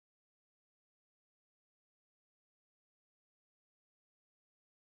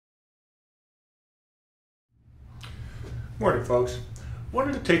Morning, folks.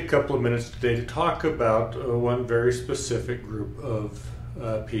 Wanted to take a couple of minutes today to talk about one very specific group of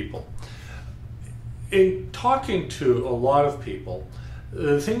people. In talking to a lot of people,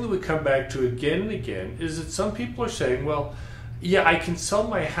 the thing that we come back to again and again is that some people are saying, well, yeah, I can sell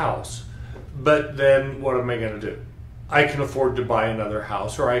my house, but then what am I going to do? I can afford to buy another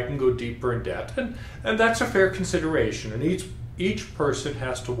house, or I can go deeper in debt. And that's a fair consideration, and each person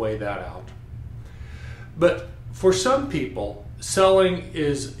has to weigh that out. But for some people, selling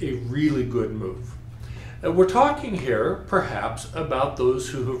is a really good move. We're talking here, perhaps, about those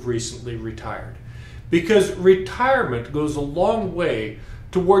who have recently retired, because retirement goes a long way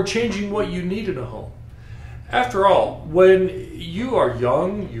toward changing what you need in a home. After all, when you are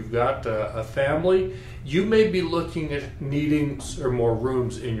young, you've got a family, you may be looking at needing more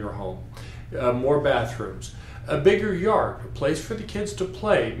rooms in your home, more bathrooms, a bigger yard, a place for the kids to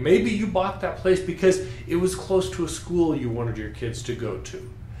play. Maybe you bought that place because it was close to a school you wanted your kids to go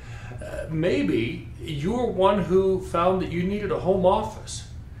to. Maybe you're one who found that you needed a home office.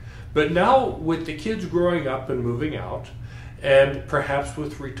 But now with the kids growing up and moving out, and perhaps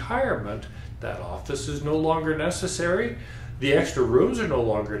with retirement, that office is no longer necessary. The extra rooms are no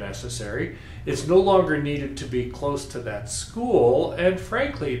longer necessary. It's no longer needed to be close to that school. And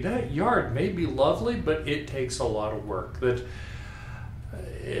frankly, that yard may be lovely, but it takes a lot of work that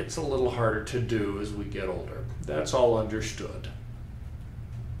it's a little harder to do as we get older. That's all understood.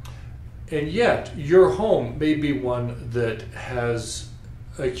 And yet, your home may be one that has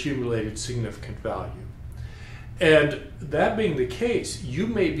accumulated significant value. And that being the case, you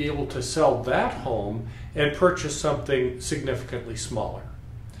may be able to sell that home and purchase something significantly smaller.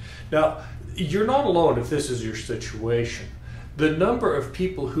 Now, you're not alone if this is your situation. The number of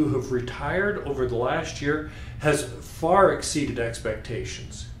people who have retired over the last year has far exceeded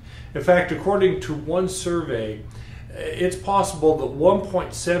expectations. In fact, according to one survey, it's possible that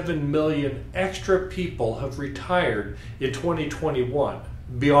 1.7 million extra people have retired in 2021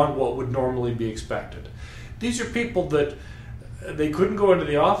 beyond what would normally be expected. These are people that they couldn't go into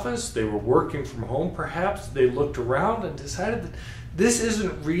the office, they were working from home perhaps, they looked around and decided that this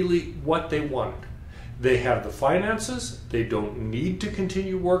isn't really what they wanted. They have the finances, they don't need to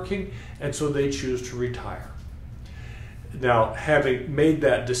continue working, and so they choose to retire. Now, having made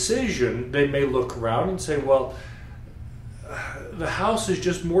that decision, they may look around and say, well, the house is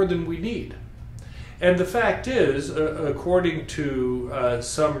just more than we need. And the fact is, according to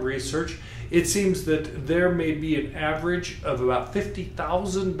some research, it seems that there may be an average of about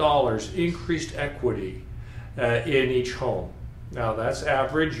 $50,000 increased equity in each home. Now that's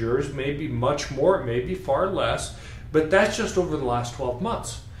average. Yours may be much more, it may be far less, but that's just over the last 12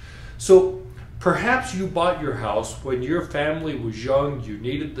 months. So perhaps you bought your house when your family was young, you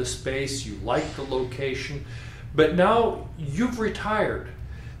needed the space, you liked the location, but now you've retired.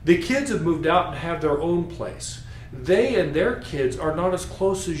 The kids have moved out and have their own place. They and their kids are not as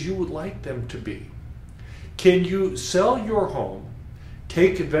close as you would like them to be. Can you sell your home,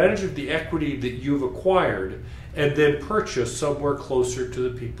 take advantage of the equity that you've acquired, and then purchase somewhere closer to the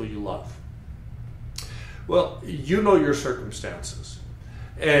people you love? Well, you know your circumstances,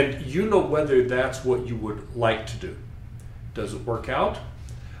 and you know whether that's what you would like to do. Does it work out?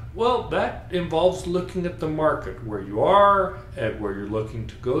 Well, that involves looking at the market, where you are and where you're looking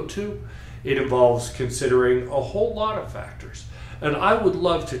to go to. It involves considering a whole lot of factors. And I would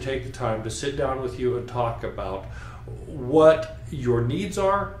love to take the time to sit down with you and talk about what your needs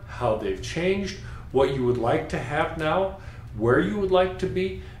are, how they've changed, what you would like to have now, where you would like to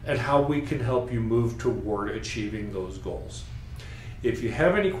be, and how we can help you move toward achieving those goals. If you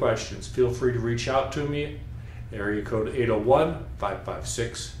have any questions, feel free to reach out to me. Area code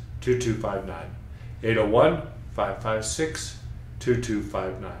 801-556-2259.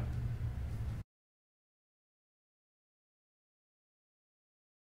 801-556-2259.